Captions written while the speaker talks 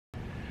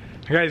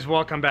Guys,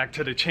 welcome back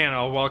to the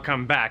channel.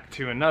 Welcome back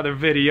to another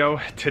video.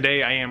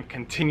 Today I am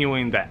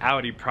continuing the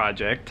Audi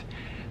project.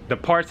 The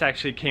parts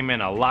actually came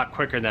in a lot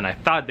quicker than I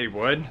thought they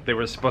would. They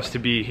were supposed to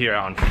be here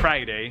on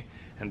Friday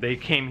and they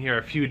came here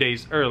a few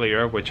days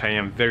earlier, which I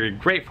am very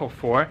grateful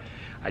for.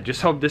 I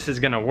just hope this is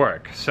gonna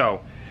work.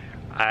 So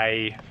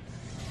I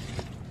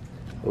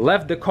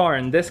left the car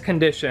in this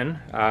condition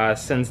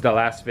since the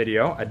last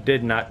video. I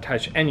did not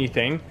touch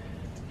anything.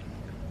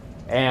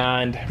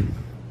 And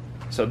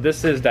so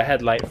this is the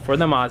headlight for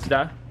the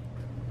Mazda,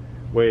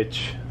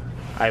 which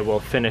I will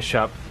finish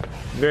up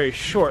very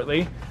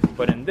shortly.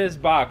 But in this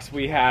box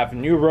we have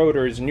new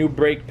rotors, new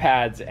brake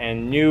pads,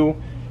 and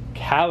new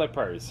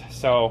calipers.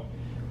 So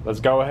let's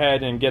go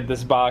ahead and get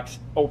this box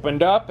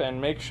opened up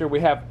and make sure we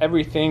have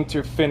everything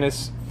to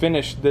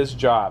finish this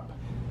job.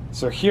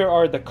 So here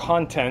are the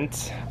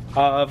contents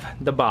of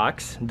the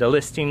box. The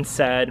listing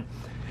said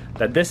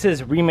that this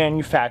is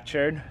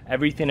remanufactured.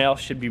 Everything else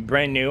should be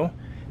brand new.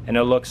 And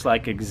it looks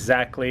like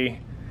exactly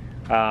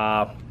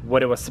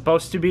what it was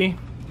supposed to be.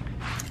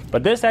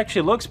 But this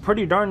actually looks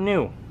pretty darn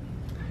new.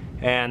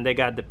 And they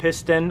got the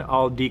piston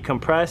all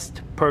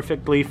decompressed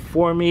perfectly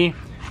for me.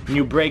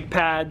 New brake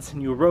pads,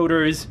 new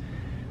rotors.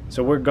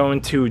 So we're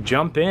going to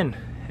jump in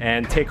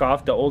and take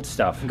off the old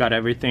stuff. Got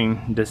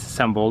everything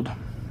disassembled.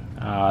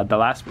 The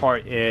last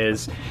part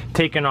is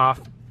taking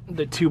off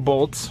the two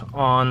bolts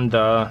on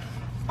the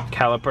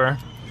caliper,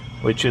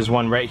 which is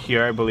one right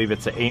here. I believe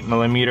it's an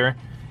 8mm.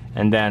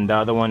 And then the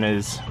other one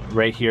is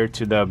right here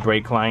to the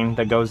brake line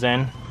that goes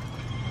in.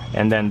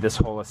 And then this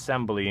whole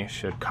assembly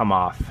should come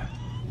off.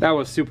 That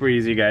was super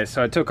easy, guys.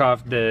 So I took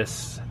off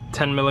this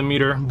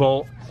 10mm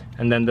bolt,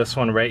 and then this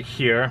one right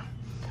here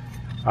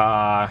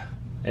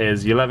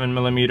is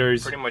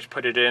 11mm. Pretty much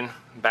put it in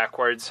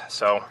backwards.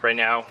 So right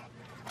now,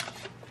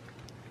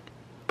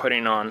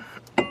 putting on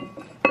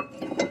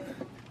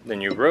the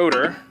new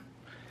rotor,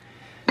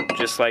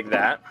 just like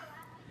that.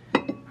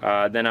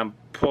 Then I'm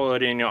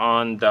putting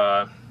on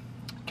the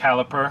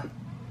caliper,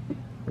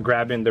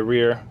 grabbing the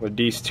rear with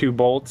these two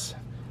bolts,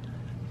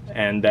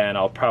 and then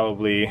I'll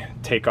probably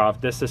take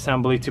off this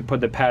assembly to put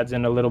the pads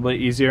in a little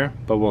bit easier,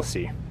 but we'll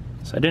see.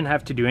 So I didn't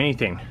have to do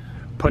anything.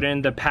 Put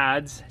in the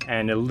pads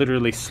and it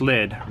literally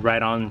slid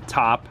right on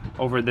top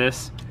over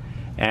this,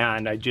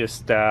 and I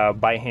just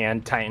by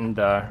hand tightened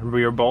the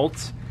rear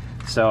bolts.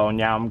 So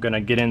now I'm gonna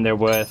get in there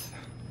with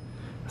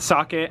a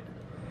socket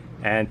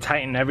and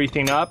tighten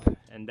everything up,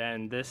 and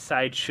then this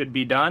side should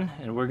be done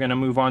and we're gonna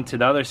move on to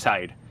the other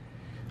side.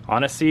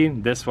 Honestly,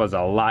 this was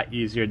a lot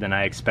easier than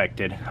I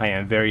expected. I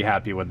am very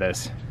happy with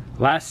this.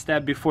 Last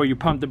step before you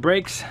pump the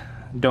brakes,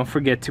 don't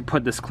forget to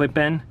put this clip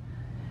in.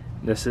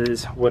 This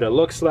is what it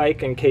looks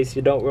like in case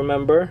you don't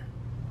remember.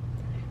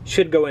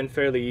 Should go in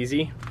fairly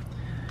easy.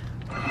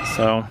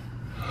 So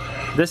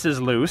this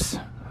is loose,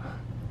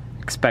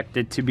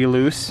 expected to be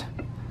loose.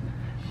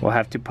 We'll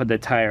have to put the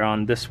tire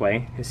on this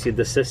way. You see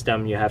the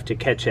system, you have to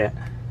catch it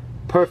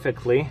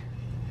perfectly.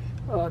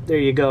 There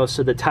you go.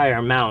 So the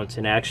tire mounts,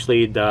 and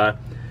actually the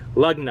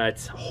lug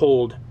nuts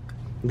hold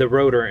the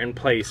rotor in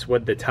place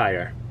with the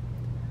tire.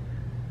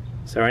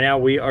 So right now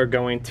we are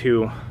going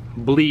to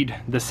bleed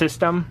the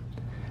system,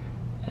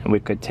 and we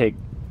could take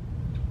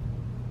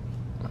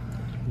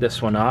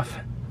this one off.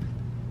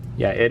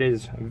 Yeah, it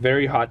is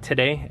very hot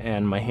today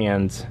and my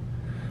hands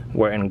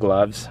were in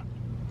gloves,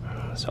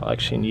 so I'll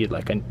actually need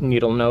like a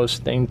needle nose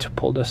thing to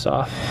pull this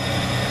off.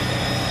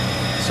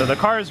 So the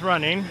car is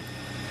running.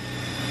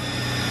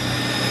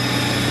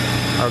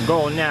 Our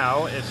goal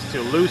now is to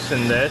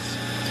loosen this,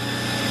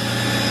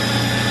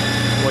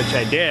 which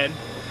I did.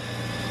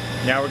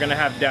 Now we're gonna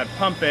have Dad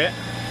pump it.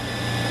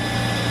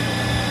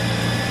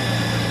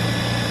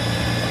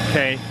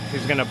 Okay,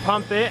 he's gonna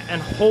pump it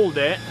and hold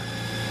it,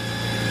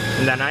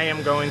 and then I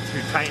am going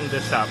to tighten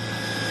this up.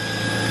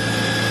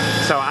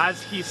 So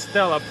as he's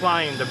still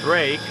applying the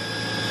brake,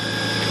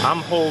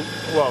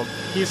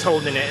 he's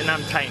holding it and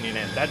I'm tightening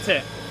it. That's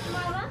it.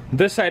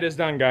 This side is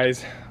done,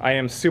 guys. I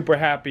am super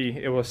happy.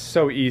 It was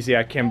so easy,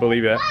 I can't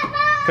believe it.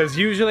 Because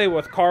usually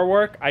with car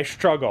work, I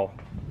struggle.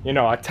 You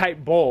know, a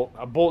tight bolt,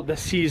 a bolt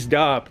that's seized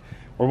up,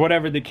 or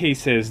whatever the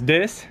case is.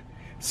 This,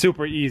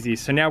 super easy.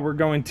 So now we're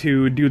going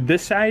to do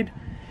this side,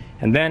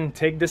 and then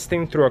take this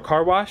thing through a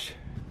car wash,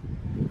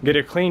 get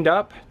it cleaned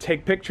up,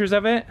 take pictures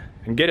of it,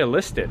 and get it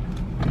listed.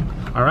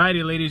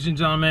 Alrighty, ladies and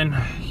gentlemen,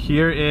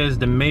 here is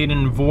the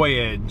maiden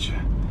voyage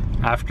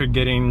after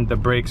getting the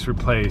brakes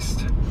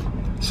replaced.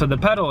 So the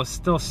pedal is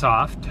still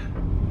soft,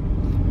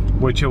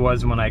 which it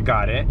was when I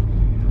got it.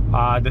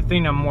 The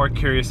thing I'm more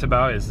curious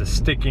about is the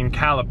sticking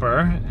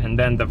caliper, and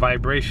then the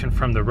vibration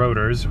from the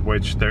rotors,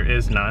 which there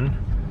is none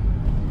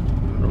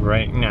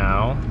right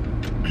now.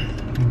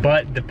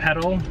 But the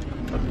pedal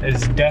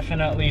is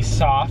definitely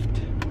soft,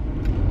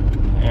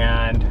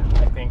 and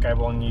I think I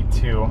will need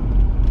to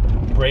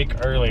brake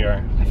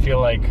earlier. I feel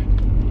like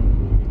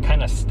it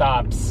kind of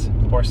stops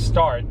or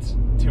starts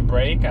to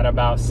brake at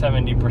about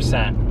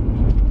 70%.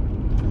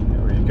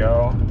 There we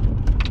go.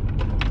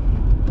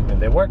 And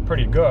they work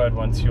pretty good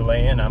once you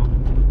lay in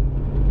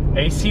them.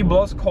 AC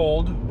blows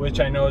cold, which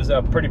I know is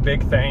a pretty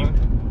big thing.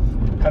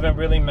 Haven't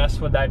really messed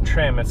with that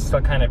trim. It's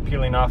still kind of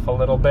peeling off a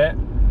little bit.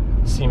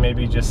 See,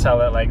 maybe just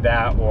sell it like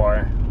that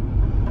or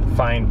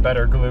find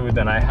better glue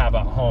than I have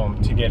at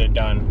home to get it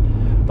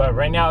done. But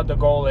right now the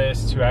goal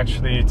is to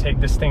actually take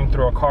this thing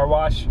through a car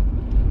wash,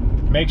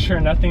 make sure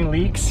nothing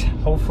leaks.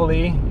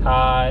 Hopefully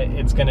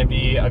it's gonna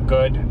be a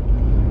good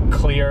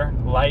clear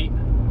light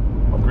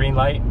or green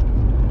light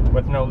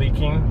with no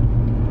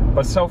leaking.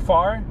 But so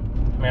far,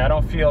 I mean, I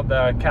don't feel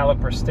the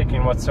caliper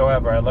sticking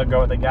whatsoever. I let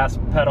go of the gas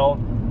pedal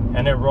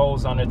and it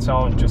rolls on its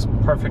own just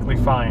perfectly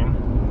fine.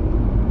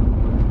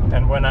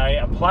 And when I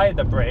apply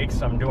the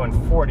brakes, I'm doing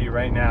 40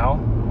 right now.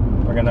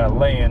 We're gonna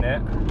lay in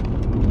it.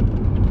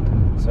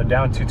 So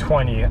down to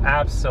 20,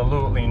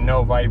 absolutely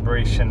no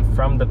vibration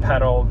from the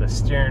pedal, the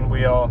steering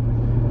wheel.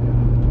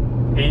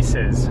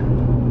 Aces,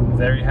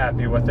 very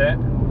happy with it.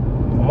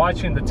 I'm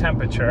watching the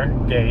temperature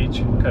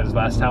gauge because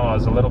last time I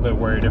was a little bit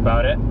worried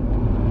about it.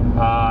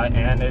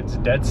 And it's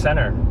dead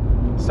center.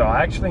 So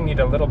I actually need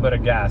a little bit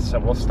of gas. So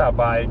we'll stop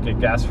by, get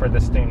gas for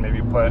this thing,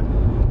 maybe put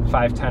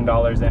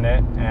 $5–10 in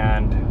it,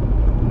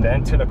 and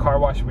then to the car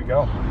wash we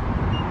go.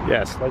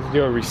 Yes, let's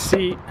do a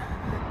receipt.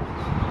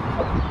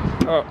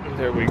 Oh,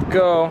 there we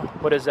go.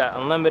 What is that?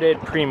 Unlimited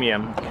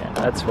premium. Okay,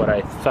 that's what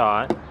I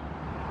thought.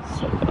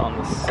 Set it on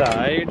the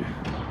side.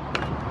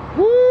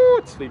 Woo,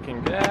 it's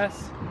leaking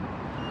gas.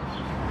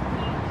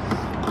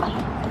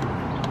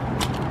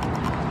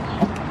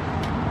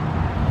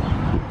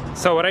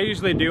 So what I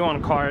usually do on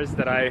cars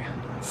that I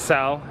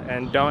sell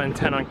and don't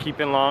intend on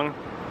keeping long,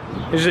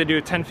 I usually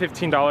do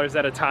 $10–15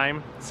 at a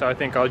time. So I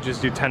think I'll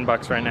just do 10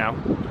 bucks right now.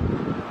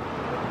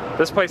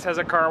 This place has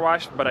a car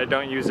wash, but I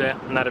don't use it.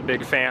 I'm not a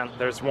big fan.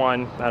 There's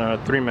one, I don't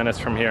know, 3 minutes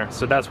from here.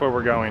 So that's where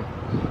we're going.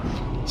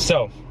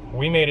 So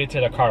we made it to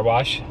the car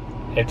wash.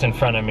 It's in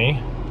front of me.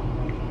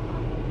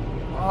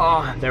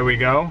 Oh, there we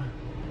go.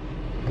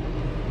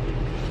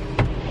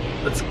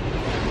 Let's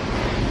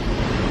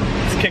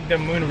kick the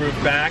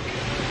moonroof back.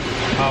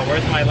 Oh,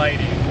 where's my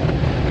lighting?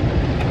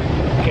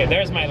 Okay,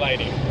 there's my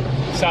lighting.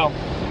 So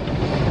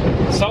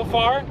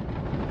far,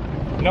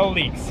 no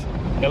leaks.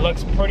 It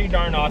looks pretty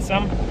darn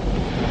awesome.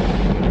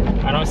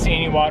 I don't see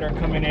any water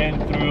coming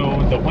in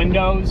through the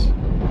windows.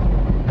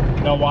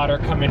 No water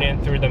coming in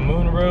through the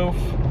moonroof.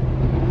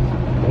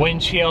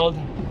 Windshield.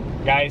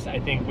 Guys, I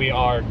think we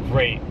are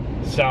great.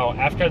 So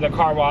after the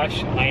car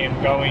wash, I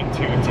am going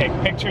to take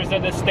pictures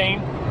of this thing,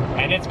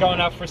 and it's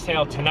going up for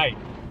sale tonight.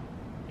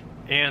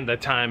 And the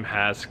time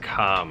has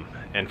come.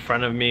 In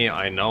front of me,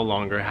 I no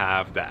longer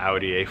have the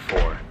Audi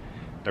A4.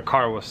 The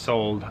car was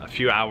sold a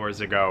few hours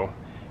ago,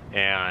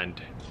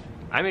 and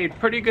I made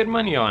pretty good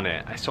money on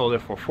it. I sold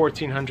it for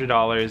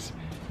 $1,400.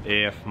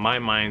 If my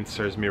mind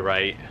serves me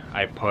right,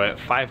 I put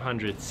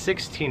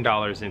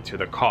 $516 into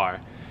the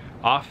car.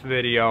 Off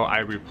video, I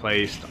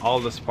replaced all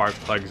the spark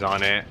plugs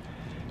on it.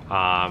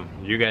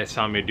 You guys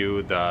saw me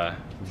do the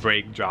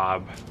brake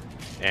job,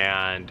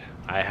 and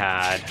I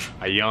had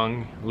a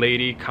young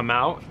lady come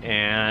out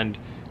and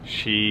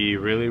she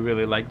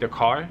really liked the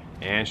car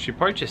and she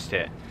purchased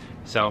it.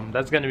 So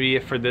that's gonna be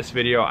it for this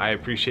video. I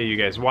appreciate you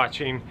guys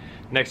watching.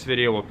 Next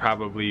video will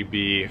probably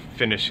be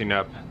finishing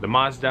up the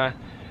Mazda,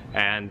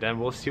 and then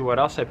we'll see what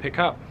else I pick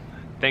up.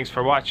 Thanks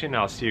for watching.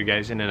 I'll see you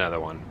guys in another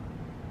one.